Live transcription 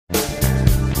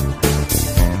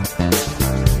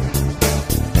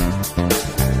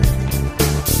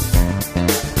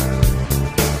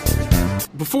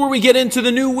Before we get into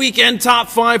the new weekend top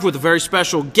 5 with a very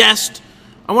special guest,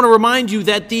 I want to remind you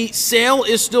that the sale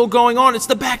is still going on. It's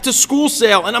the back to school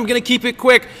sale, and I'm going to keep it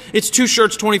quick. It's 2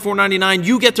 shirts, $24.99.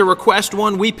 You get to request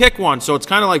one, we pick one. So it's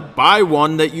kind of like buy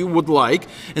one that you would like,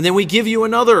 and then we give you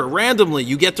another randomly.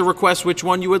 You get to request which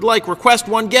one you would like. Request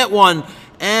one, get one.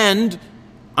 And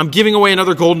I'm giving away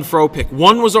another Golden Fro pick.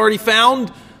 One was already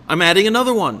found. I'm adding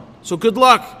another one. So good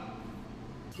luck.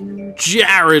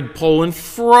 Jared Polin,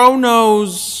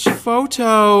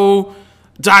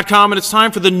 FroKnowsPhoto.com, and it's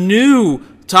time for the new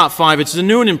top 5. It's the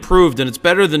new and improved, and it's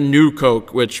better than New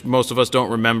Coke, which most of us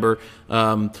don't remember.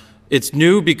 It's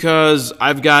new because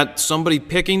I've got somebody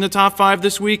picking the top 5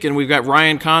 this week, and we've got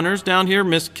Ryan Connors down here,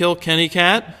 Miss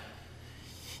Killkennycat.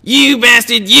 You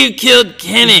bastard, you killed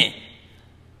Kenny.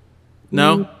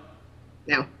 No?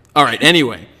 No. All right,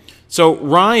 anyway. So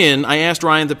Ryan, I asked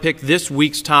Ryan to pick this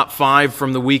week's top 5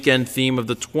 from the weekend theme of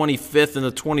the 25th and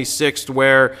the 26th,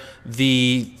 where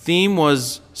the theme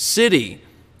was city.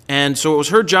 And so it was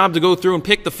her job to go through and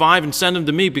pick the 5 and send them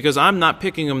to me because I'm not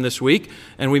picking them this week.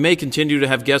 And we may continue to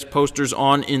have guest posters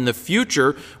on in the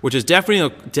future, which is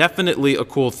definitely a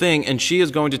cool thing. And she is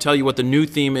going to tell you what the new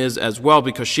theme is as well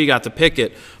because she got to pick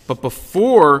it. But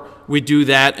before we do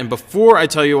that and before I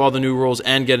tell you all the new rules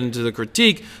and get into the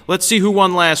critique, let's see who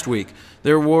won last week.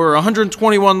 There were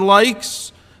 121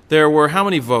 likes. There were how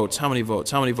many votes?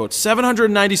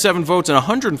 797 votes and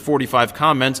 145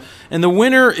 comments. And the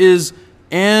winner is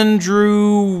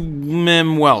Andrew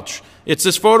Welch. It's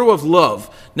this photo of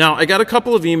love. Now, I got a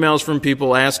couple of emails from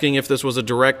people asking if this was a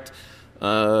direct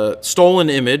stolen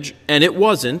image, and it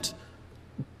wasn't.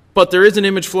 But there is an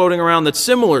image floating around that's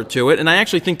similar to it, and I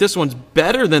actually think this one's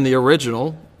better than the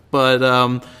original, but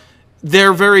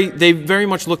they very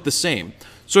much look the same.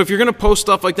 So if you're going to post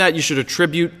stuff like that, you should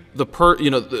attribute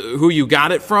who you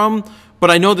got it from. But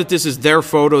I know that this is their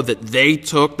photo that they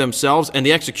took themselves, and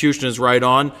the execution is right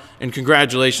on. And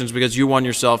congratulations, because you won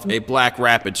yourself a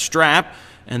BlackRapid strap.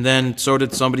 And then so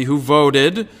did somebody who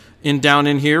voted down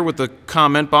in here with the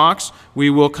comment box.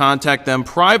 We will contact them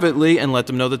privately and let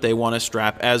them know that they want a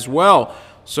strap as well.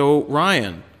 So,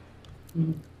 Ryan,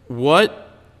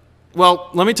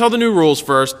 well, let me tell the new rules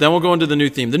first, then we'll go into the new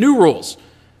theme. The new rules.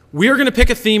 We are going to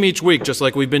pick a theme each week, just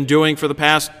like we've been doing for the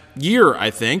past year, I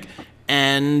think.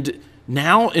 And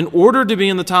now, in order to be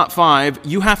in the top 5,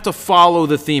 you have to follow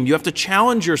the theme. You have to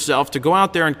challenge yourself to go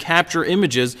out there and capture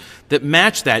images that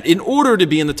match that in order to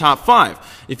be in the top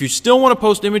 5. If you still want to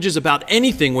post images about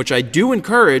anything, which I do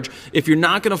encourage, if you're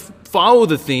not going to follow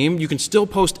the theme, you can still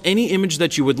post any image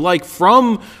that you would like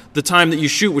from the time that you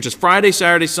shoot, which is Friday,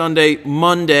 Saturday, Sunday,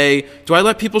 Monday. Do I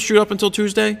let people shoot up until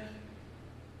Tuesday?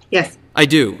 Yes. I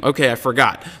do. Okay, I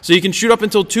forgot. So you can shoot up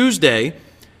until Tuesday.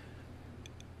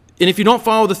 And if you don't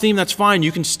follow the theme, that's fine.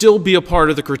 You can still be a part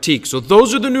of the critique. So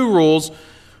those are the new rules.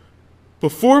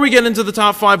 Before we get into the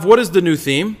top 5, what is the new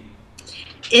theme?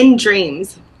 In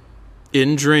dreams.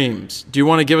 In dreams. Do you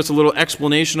want to give us a little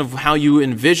explanation of how you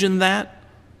envision that?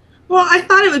 Well, I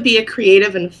thought it would be a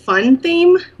creative and fun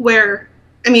theme where,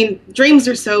 I mean, dreams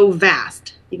are so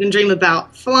vast. You can dream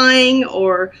about flying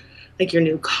or like your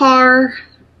new car,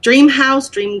 dream house,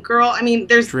 dream girl. I mean,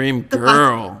 there's dream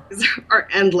girl are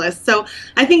endless. So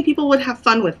I think people would have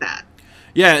fun with that.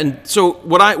 Yeah, and so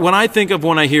when I think of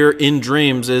when I hear in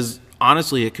dreams is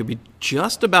honestly it could be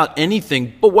just about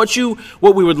anything. But what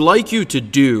we would like you to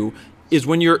do is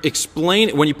when you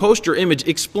post your image,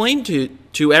 explain to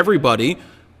everybody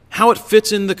how it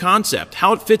fits in the concept,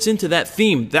 how it fits into that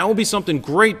theme. That will be something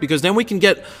great because then we can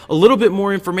get a little bit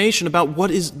more information about what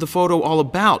is the photo all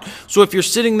about. So if you're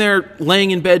sitting there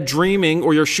laying in bed dreaming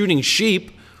or you're shooting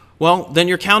sheep, well, then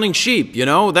you're counting sheep, you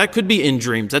know? That could be in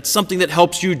dreams. That's something that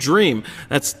helps you dream.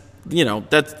 That's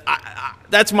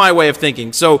my way of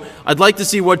thinking. So I'd like to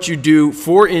see what you do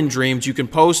for in dreams. You can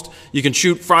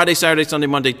shoot Friday, Saturday, Sunday,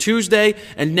 Monday, Tuesday,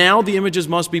 and now the images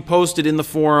must be posted in the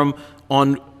forum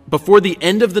before the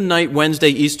end of the night, Wednesday,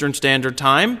 Eastern Standard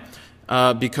Time,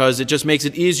 because it just makes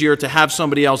it easier to have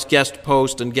somebody else guest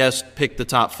post and guest pick the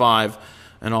top 5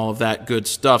 and all of that good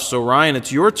stuff. So, Ryan, it's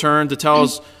your turn to tell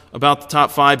us about the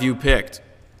top 5 you picked.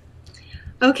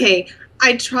 Okay.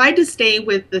 I tried to stay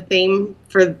with the theme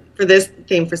for this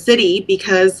theme for city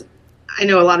because I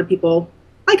know a lot of people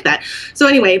like that. So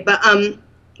anyway, but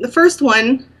the first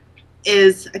one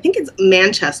is, I think it's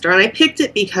Manchester, and I picked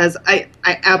it because I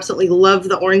absolutely love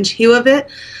the orange hue of it.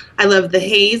 I love the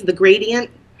haze, the gradient,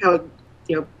 how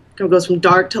it goes from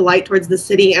dark to light towards the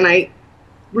city, and I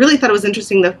really thought it was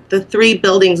interesting the 3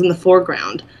 buildings in the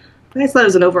foreground. I just thought it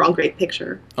was an overall great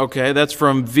picture. Okay, that's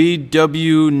from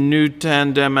VW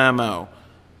Newtandemamo.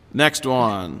 Next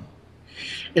one.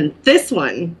 And this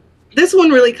one this one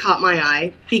really caught my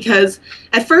eye because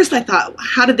at first I thought,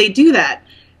 how did they do that?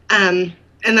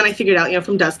 And then I figured out,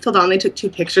 from dusk till dawn, they took 2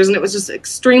 pictures, and it was just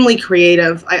extremely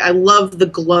creative. I love the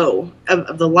glow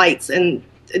of the lights and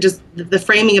just the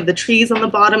framing of the trees on the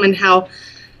bottom and how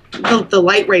the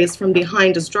light rays from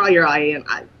behind just draw your eye in.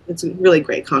 It's a really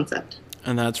great concept.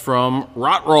 And that's from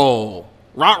Rotroll.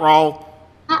 Rotroll.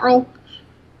 Rotroll.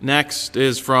 Next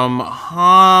is from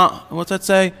what's that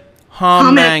say?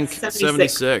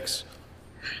 Hamank76.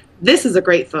 This is a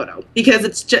great photo because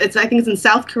I think it's in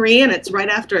South Korea and it's right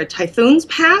after a typhoon's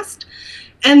passed,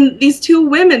 and these 2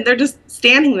 women, they're just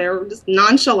standing there, just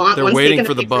nonchalant. They're waiting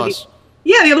for the bus.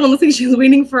 Yeah, the other one looks like she's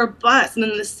waiting for a bus, and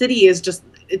then the city is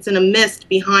it's in a mist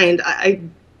behind. It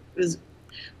was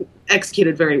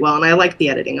executed very well, and I like the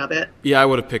editing of it. Yeah, I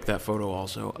would have picked that photo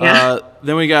also. Yeah.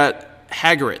 Then we got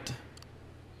Hagrid.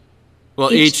 Well,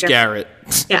 H. Garrett.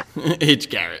 Yeah. H.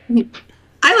 Garrett.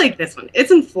 I like this one. It's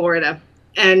in Florida.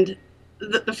 And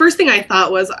the first thing I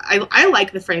thought was, I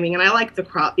like the framing and I like the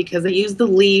crop because they used the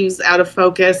leaves out of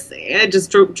focus. It just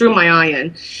drew my eye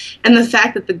in. And the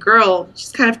fact that the girl,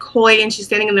 she's kind of coy and she's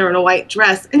standing in there in a white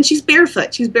dress and she's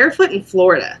barefoot. She's barefoot in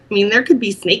Florida. I mean, there could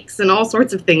be snakes and all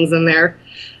sorts of things in there.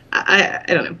 I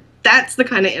don't know. That's the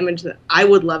kind of image that I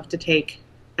would love to take.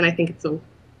 And I think it's so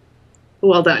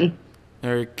well done.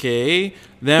 Okay.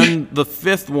 Then the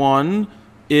 5th one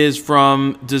is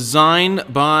from Design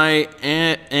by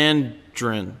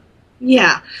Andrin.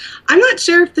 Yeah. I'm not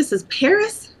sure if this is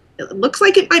Paris. It looks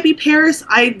like it might be Paris.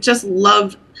 I just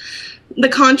love the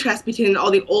contrast between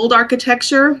all the old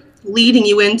architecture leading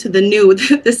you into the new,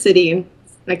 the city,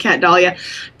 the Cat Dahlia,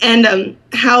 and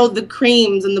how the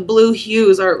creams and the blue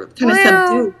hues are kind of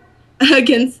subdued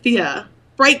against the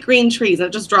bright green trees. And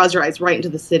it just draws your eyes right into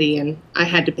the city, and I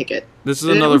had to pick it. This is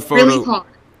another photo. Really hard.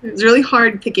 It was really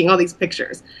hard picking all these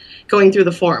pictures, going through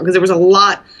the forum, because there was a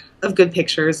lot of good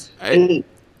pictures.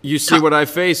 You see what I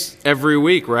face every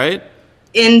week, right?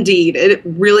 Indeed. It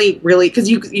really, really, because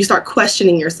you start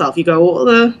questioning yourself. You go,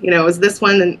 well, is this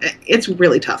one? And it's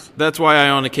really tough. That's why I,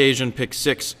 on occasion, pick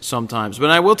 6 sometimes. But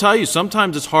I will tell you,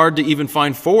 sometimes it's hard to even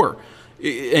find 4.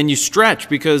 And you stretch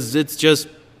because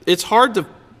it's hard to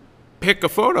pick a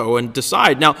photo and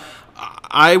decide. Now,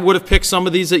 I would have picked some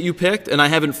of these that you picked, and I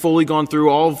haven't fully gone through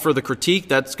all for the critique.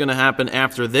 That's going to happen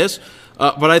after this.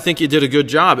 But I think you did a good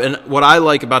job. And what I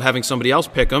like about having somebody else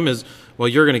pick them is, well,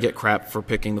 you're going to get crap for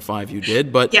picking the 5 you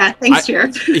did. But yeah, thanks,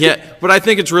 Jared. Yeah, but I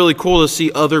think it's really cool to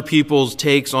see other people's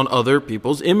takes on other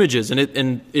people's images,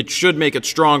 and it should make it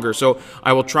stronger. So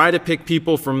I will try to pick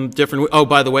people from different. Oh,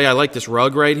 by the way, I like this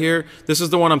rug right here. This is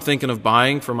the one I'm thinking of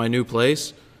buying for my new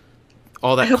place.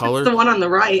 All that color. It's the one on the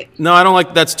right. No, I don't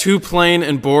like. That's too plain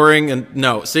and boring. And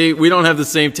no, see, we don't have the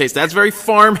same taste. That's very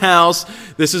farmhouse.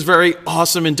 This is very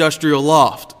awesome industrial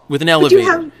loft with an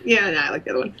elevator. Yeah, no, I like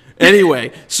the other one.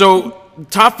 Anyway, so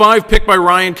top 5 picked by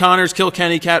Ryan Connors,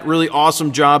 Killkennycat. Really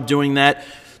awesome job doing that.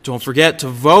 Don't forget to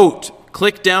vote.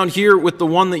 Click down here with the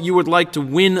one that you would like to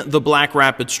win the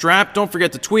BlackRapid strap. Don't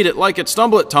forget to tweet it, like it,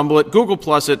 stumble it, tumble it, Google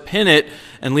Plus it, pin it,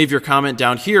 and leave your comment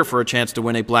down here for a chance to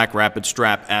win a BlackRapid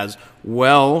strap as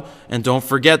well. And don't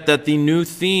forget that the new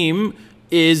theme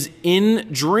is In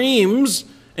Dreams,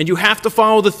 and you have to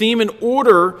follow the theme in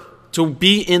order to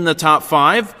be in the top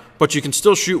 5, but you can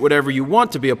still shoot whatever you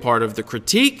want to be a part of the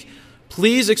critique.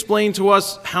 Please explain to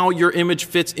us how your image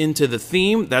fits into the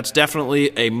theme. That's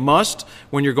definitely a must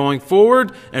when you're going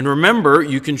forward. And remember,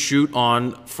 you can shoot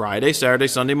on Friday, Saturday,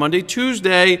 Sunday, Monday,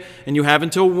 Tuesday, and you have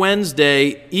until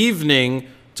Wednesday evening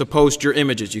to post your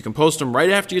images. You can post them right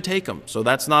after you take them, so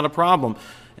that's not a problem.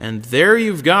 And there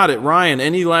you've got it. Ryan,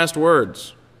 any last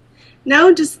words?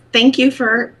 No, just thank you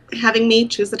for having me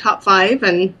choose the top 5,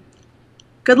 and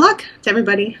good luck to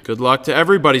everybody. Good luck to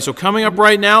everybody. So coming up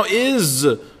right now is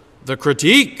the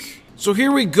critique. So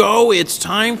here we go. It's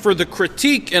time for the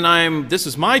critique, and this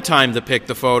is my time to pick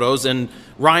the photos, and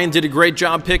Ryan did a great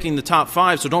job picking the top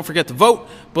 5, so don't forget to vote.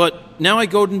 But now I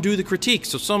go and do the critique,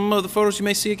 so some of the photos you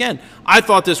may see again. I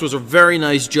thought this was a very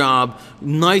nice job,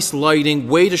 nice lighting,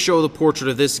 way to show the portrait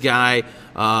of this guy,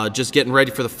 just getting ready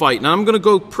for the fight. Now I'm going to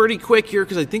go pretty quick here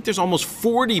because I think there's almost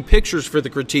 40 pictures for the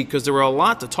critique because there were a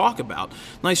lot to talk about.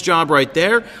 Nice job right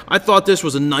there. I thought this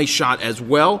was a nice shot as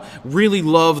well. Really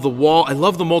love the wall. I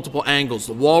love the multiple angles.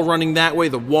 The wall running that way,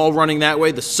 the wall running that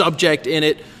way, the subject in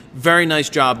it. Very nice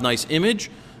job, nice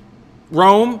image.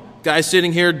 Rome, guy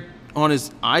sitting here on his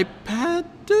iPad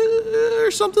or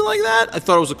something like that. I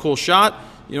thought it was a cool shot.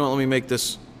 You know what, let me make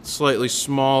this slightly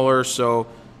smaller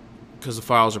because the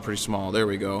files are pretty small. There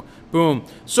we go. Boom.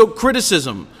 So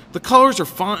criticism. The colors are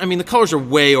fine. I mean, the colors are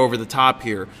way over the top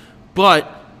here.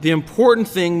 But the important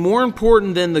thing, more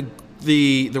important than the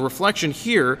the reflection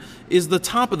here is the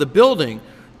top of the building.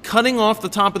 Cutting off the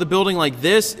top of the building like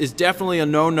this is definitely a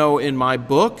no-no in my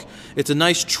book. It's a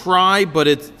nice try, but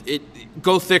it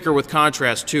go thicker with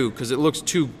contrast too, because it looks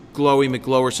too glowy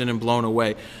McGlowerson and blown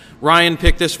away. Ryan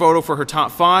picked this photo for her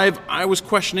top 5. I was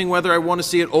questioning whether I want to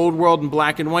see it old world in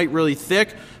black and white really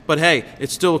thick, but hey,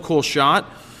 it's still a cool shot.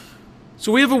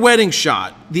 So we have a wedding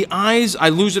shot. The eyes, I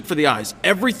lose it for the eyes.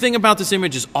 Everything about this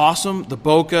image is awesome. The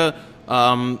bokeh,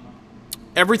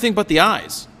 everything but the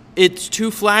eyes. It's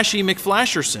too flashy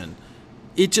McFlasherson.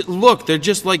 Look, they're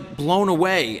just like blown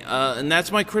away, and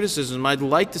that's my criticism. I'd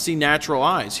like to see natural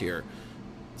eyes here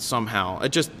somehow.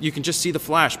 You can just see the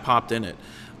flash popped in it.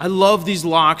 I love these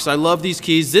locks. I love these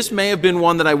keys. This may have been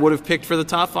one that I would have picked for the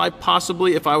top 5,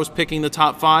 possibly, if I was picking the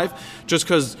top 5, just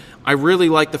because I really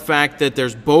like the fact that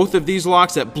there's both of these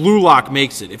locks. That blue lock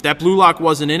makes it. If that blue lock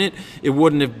wasn't in it, it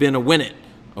wouldn't have been a winner.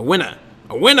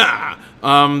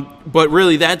 But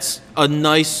really, that's a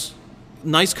nice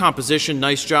composition,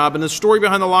 nice job. And the story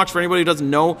behind the locks, for anybody who doesn't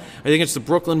know, I think it's the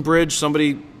Brooklyn Bridge.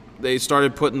 They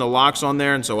started putting the locks on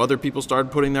there, and so other people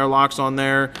started putting their locks on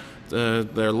there.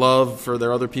 Their love for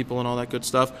their other people and all that good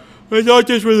stuff. I thought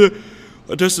this was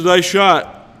just a nice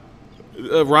shot.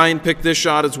 Ryan picked this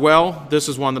shot as well. This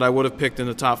is one that I would have picked in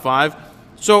the top 5.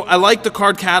 So I like the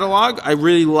card catalog. I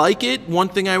really like it. One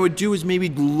thing I would do is maybe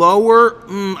lower.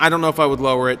 I don't know if I would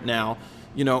lower it now.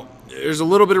 You know, there's a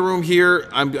little bit of room here.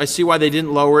 I see why they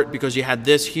didn't lower it, because you had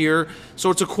this here. So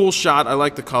it's a cool shot. I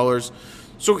like the colors.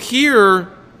 So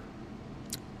here,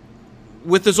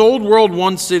 with this old world,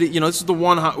 one city, you know, this is the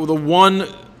one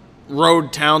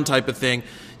road town type of thing.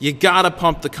 You gotta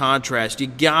pump the contrast. You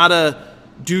gotta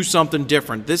do something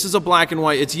different. This is a black and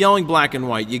white. It's yelling black and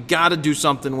white. You gotta do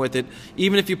something with it.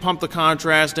 Even if you pump the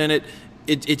contrast in it,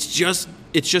 it's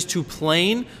just too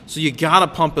plain. So you gotta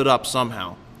pump it up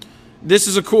somehow. This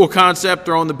is a cool concept,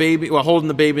 holding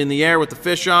the baby in the air with the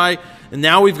fisheye. And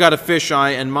now we've got a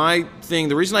fisheye, and my thing,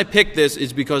 the reason I picked this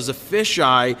is because the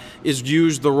fisheye is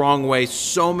used the wrong way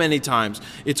so many times.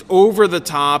 It's over the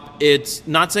top. It's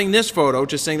not saying this photo,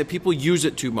 just saying that people use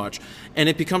it too much. And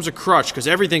it becomes a crutch, because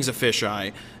everything's a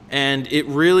fisheye. And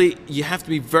you have to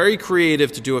be very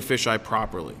creative to do a fisheye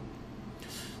properly.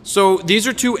 So these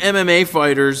are 2 MMA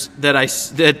fighters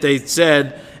that they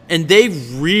said, and they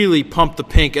really pump the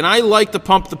pink. And I like to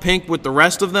pump the pink with the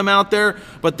rest of them out there,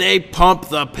 but they pump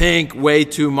the pink way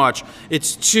too much.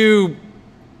 It's too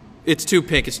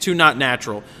pink. It's too not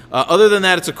natural. Other than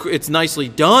that, it's nicely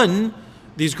done.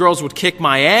 These girls would kick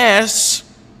my ass.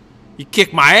 You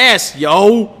kick my ass,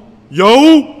 yo.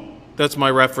 That's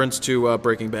my reference to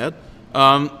Breaking Bad.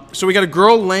 So we got a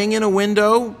girl laying in a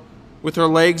window with her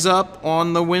legs up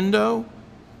on the window.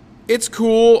 It's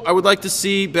cool. I would like to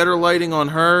see better lighting on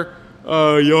her.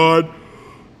 Yawn.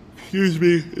 Excuse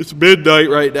me. It's midnight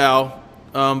right now.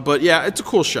 But yeah, it's a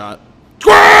cool shot.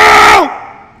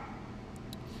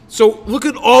 So look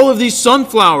at all of these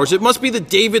sunflowers. It must be the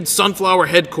David Sunflower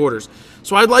headquarters.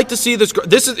 So I'd like to see this.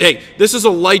 This is a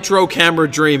Lytro camera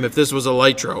dream if this was a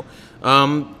Lytro.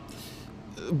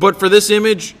 But for this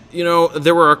image, you know,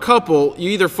 there were a couple.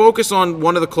 You either focus on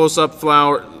one of the close-up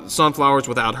sunflowers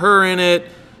without her in it,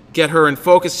 get her in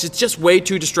focus. It's just way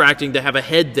too distracting to have a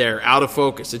head there out of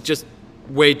focus. It's just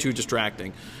way too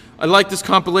distracting. I like this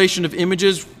compilation of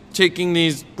images taking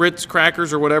these Ritz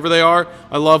crackers or whatever they are.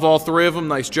 I love all 3 of them.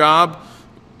 Nice job.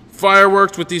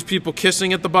 Fireworks with these people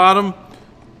kissing at the bottom.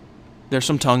 There's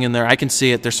some tongue in there. I can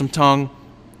see it. There's some tongue.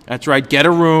 That's right. Get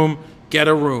a room. Get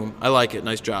a room. I like it.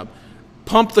 Nice job.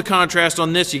 Pump the contrast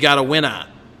on this. You got a winner.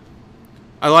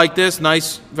 I like this.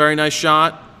 Nice, very nice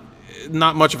shot.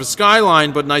 Not much of a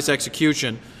skyline, but nice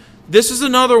execution. This is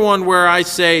another one where I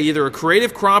say either a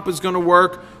creative crop is going to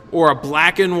work or a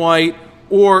black and white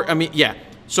or, yeah.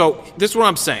 So this is what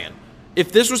I'm saying.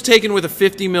 If this was taken with a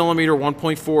 50 millimeter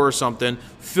 1.4 or something,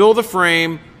 fill the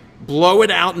frame, blow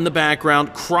it out in the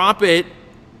background, crop it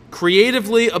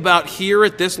creatively about here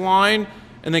at this line,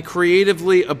 and then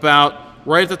creatively about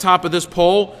right at the top of this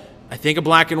pole, I think a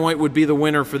black and white would be the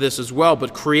winner for this as well,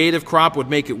 but creative crop would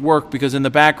make it work because in the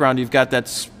background you've got that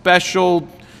special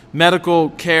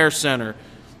medical care center.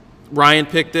 Ryan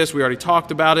picked this. We already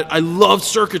talked about it. I love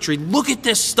circuitry. Look at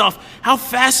this stuff. How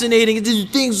fascinating. There's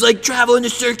things like traveling the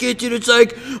circuit, and it's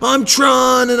like, I'm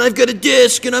Tron, and I've got a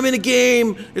disc, and I'm in a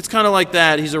game. It's kind of like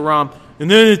that. He's a ROM.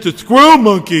 And then it's a squirrel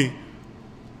monkey.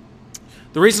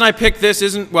 The reason I picked this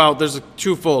isn't, well, there's a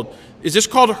twofold. Is this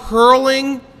called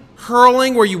hurling?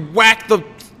 Hurling, where you whack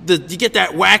you get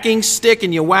that whacking stick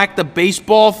and you whack the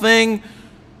baseball thing?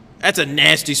 That's a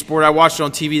nasty sport. I watched it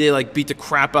on TV. They like beat the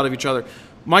crap out of each other.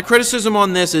 My criticism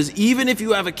on this is, even if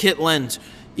you have a kit lens,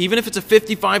 even if it's a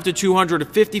 55 to 200, a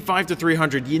 55 to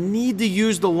 300, you need to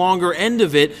use the longer end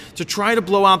of it to try to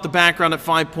blow out the background at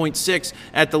 5.6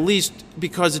 at the least,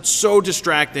 because it's so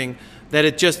distracting that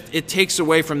it takes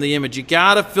away from the image. You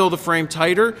gotta fill the frame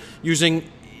tighter using,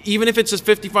 even if it's a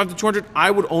 55 to 200,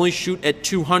 I would only shoot at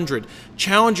 200.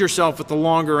 Challenge yourself with the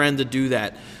longer end to do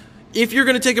that. If you're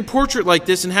gonna take a portrait like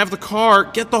this and have the car,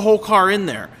 get the whole car in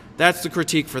there. That's the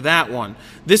critique for that one.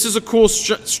 This is a cool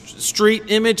street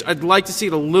image. I'd like to see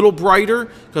it a little brighter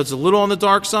because it's a little on the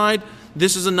dark side.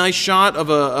 This is a nice shot of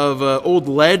a old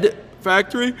lead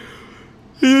factory.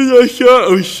 Here's a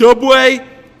shot of a subway.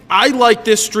 I like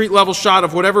this street level shot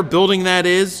of whatever building that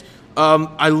is.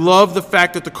 I love the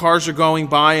fact that the cars are going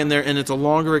by and it's a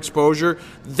longer exposure.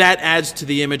 That adds to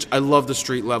the image. I love the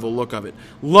street level look of it.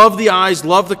 Love the eyes,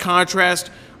 love the contrast.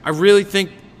 I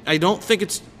don't think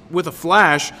it's with a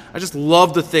flash. I just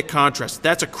love the thick contrast.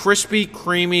 That's a crispy,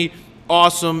 creamy,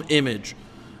 awesome image.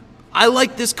 I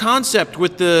like this concept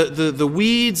with the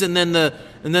weeds and then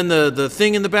the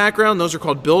thing in the background. Those are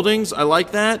called buildings. I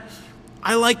like that.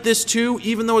 I like this too,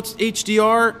 even though it's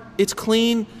HDR. It's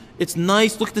clean. It's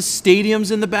nice. Look at the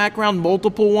stadiums in the background,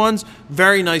 multiple ones.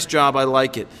 Very nice job. I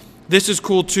like it. This is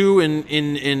cool too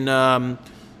in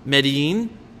Medellin.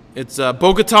 It's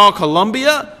Bogota,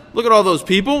 Colombia. Look at all those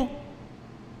people.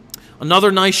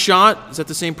 Another nice shot. Is that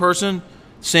the same person?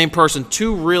 Same person.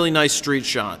 Two really nice street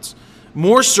shots.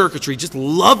 More circuitry. Just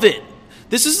love it.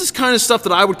 This is this kind of stuff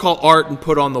that I would call art and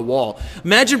put on the wall.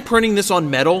 Imagine printing this on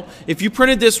metal. If you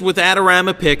printed this with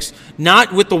Adorama Pix,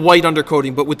 not with the white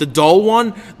undercoating, but with the dull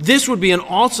one, this would be an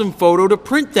awesome photo to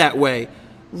print that way.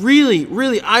 Really,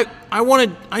 really,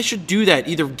 I should do that.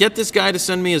 Either get this guy to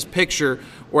send me his picture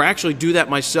or actually do that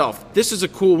myself. This is a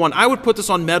cool one. I would put this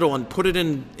on metal and put it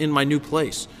in my new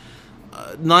place.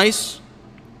 Nice.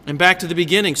 And back to the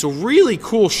beginning. So really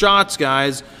cool shots,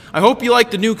 guys. I hope you like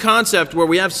the new concept where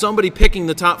we have somebody picking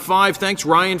the top 5. Thanks,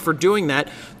 Ryan, for doing that.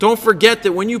 Don't forget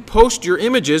that when you post your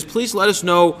images, please let us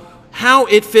know how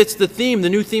it fits the theme. The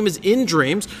new theme is In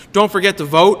Dreams. Don't forget to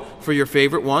vote for your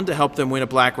favorite one to help them win a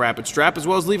BlackRapid strap, as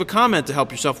well as leave a comment to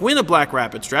help yourself win a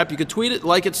BlackRapid strap. You can tweet it,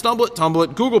 like it, stumble it, tumble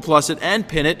it, Google Plus it, and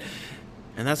pin it.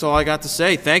 And that's all I got to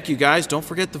say. Thank you, guys. Don't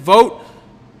forget to vote.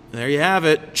 There you have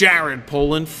it. Jared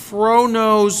Polin,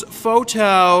 Frono's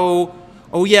photo.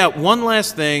 Oh, yeah, one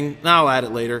last thing. I'll add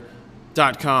it later.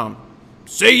 .com.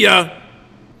 See ya!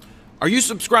 Are you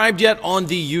subscribed yet on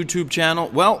the YouTube channel?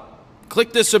 Well,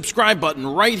 click this subscribe button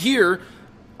right here.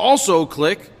 Also,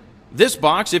 click this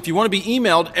box if you want to be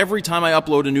emailed every time I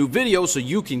upload a new video so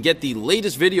you can get the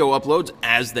latest video uploads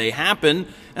as they happen.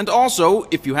 And also,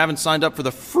 if you haven't signed up for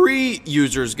the free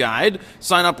user's guide,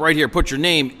 sign up right here. Put your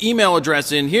name, email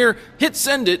address in here, hit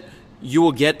send it. You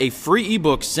will get a free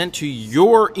ebook sent to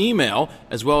your email,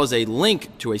 as well as a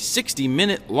link to a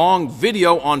 60-minute long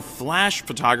video on flash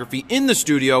photography in the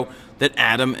studio that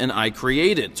Adam and I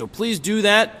created. So please do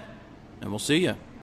that, and we'll see you.